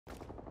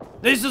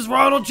This is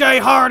Ronald J.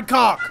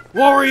 Hardcock,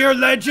 warrior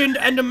legend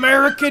and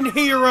American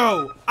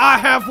hero. I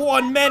have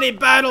won many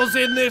battles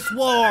in this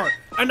war,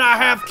 and I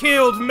have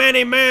killed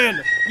many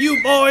men.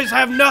 You boys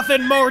have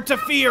nothing more to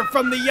fear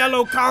from the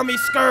yellow commie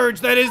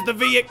scourge that is the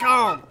Viet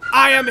Cong.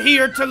 I am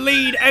here to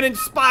lead and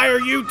inspire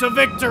you to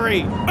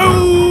victory.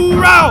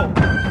 Hoorah!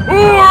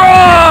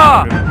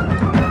 Hoorah!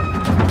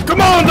 Come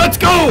on, let's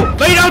go!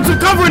 Lay down some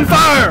covering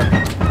fire!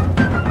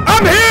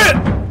 I'm hit!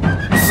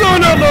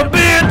 Son of a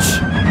bitch!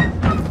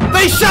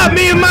 They shot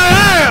me in my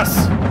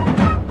ass!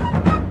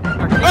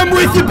 I'm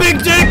with you,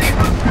 big dick!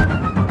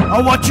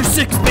 I'll watch your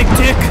six, big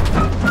dick!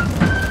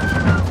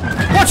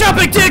 Watch out,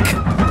 big dick!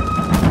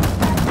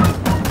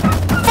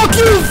 Fuck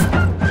you!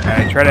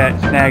 Alright, try to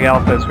snag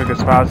Alpha as quick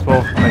as possible.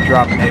 I'm gonna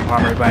drop a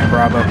napalm right by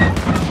Bravo.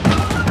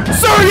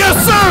 Sir,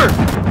 yes, sir!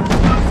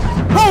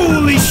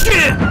 Holy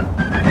shit!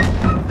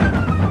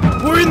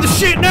 We're in the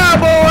shit now,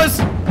 boys!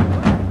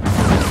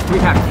 We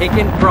have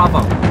taken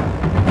Bravo.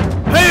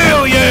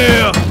 Hell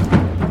yeah!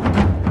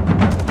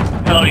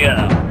 Hell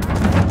yeah!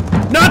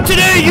 Not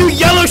today, you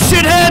yellow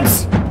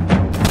shitheads!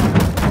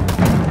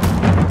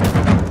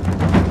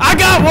 I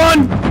got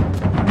one!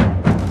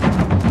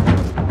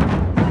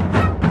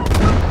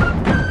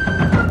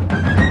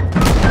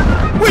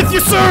 With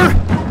you, sir!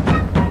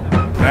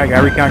 Alright,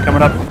 got recon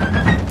coming up.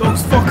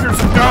 Those fuckers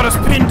have got us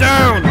pinned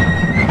down!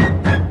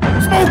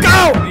 Smoke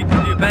out!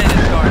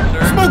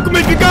 Smoke them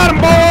if you got them,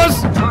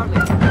 boys!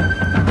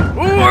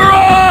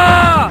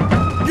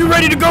 Hoorah! You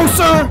ready to go,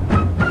 sir?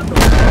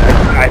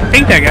 I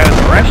think that got us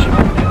arrested.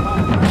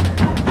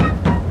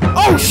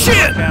 Oh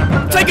shit!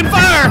 Taking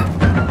fire!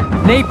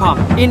 Napalm,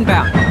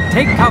 inbound.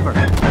 Take cover.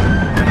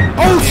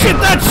 Oh shit,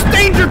 that's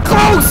danger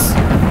close!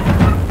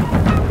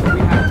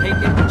 We have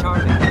taken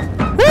Charlie.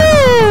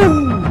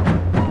 Woo!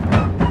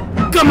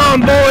 Come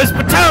on, boys,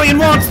 battalion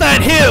wants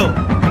that hill!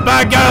 And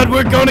by God,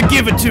 we're gonna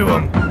give it to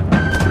them!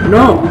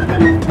 No!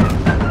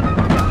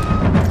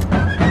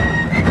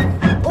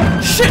 Oh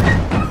shit!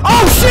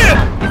 Oh shit!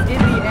 It's in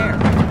the air.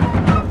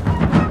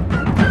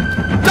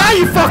 Die,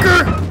 you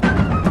fucker!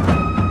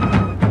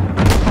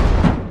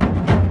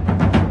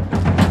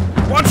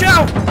 Watch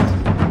out!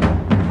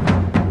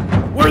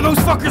 Where are those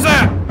fuckers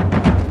at?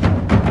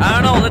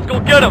 I don't know, let's go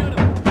get them!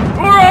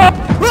 Hoorah!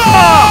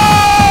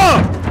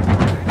 Ah!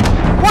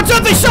 Watch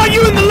out, they shot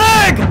you in the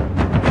leg!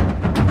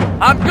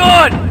 I'm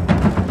good!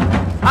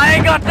 I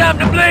ain't got time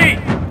to bleed!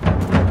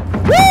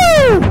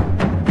 Woo!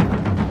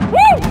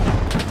 Woo!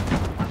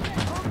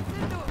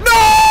 No!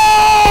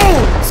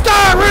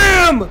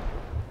 Skyrim!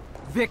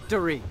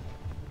 Victory.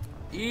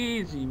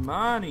 Easy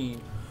money.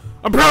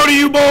 I'm proud of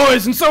you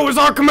boys, and so is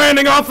our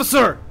commanding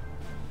officer!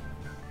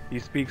 He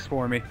speaks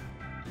for me.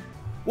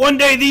 One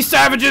day these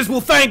savages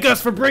will thank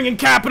us for bringing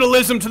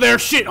capitalism to their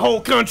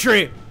shithole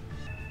country!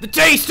 The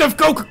taste of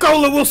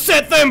Coca-Cola will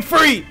set them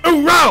free!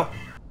 Hoorah!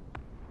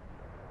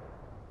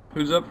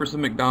 Who's up for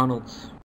some McDonald's?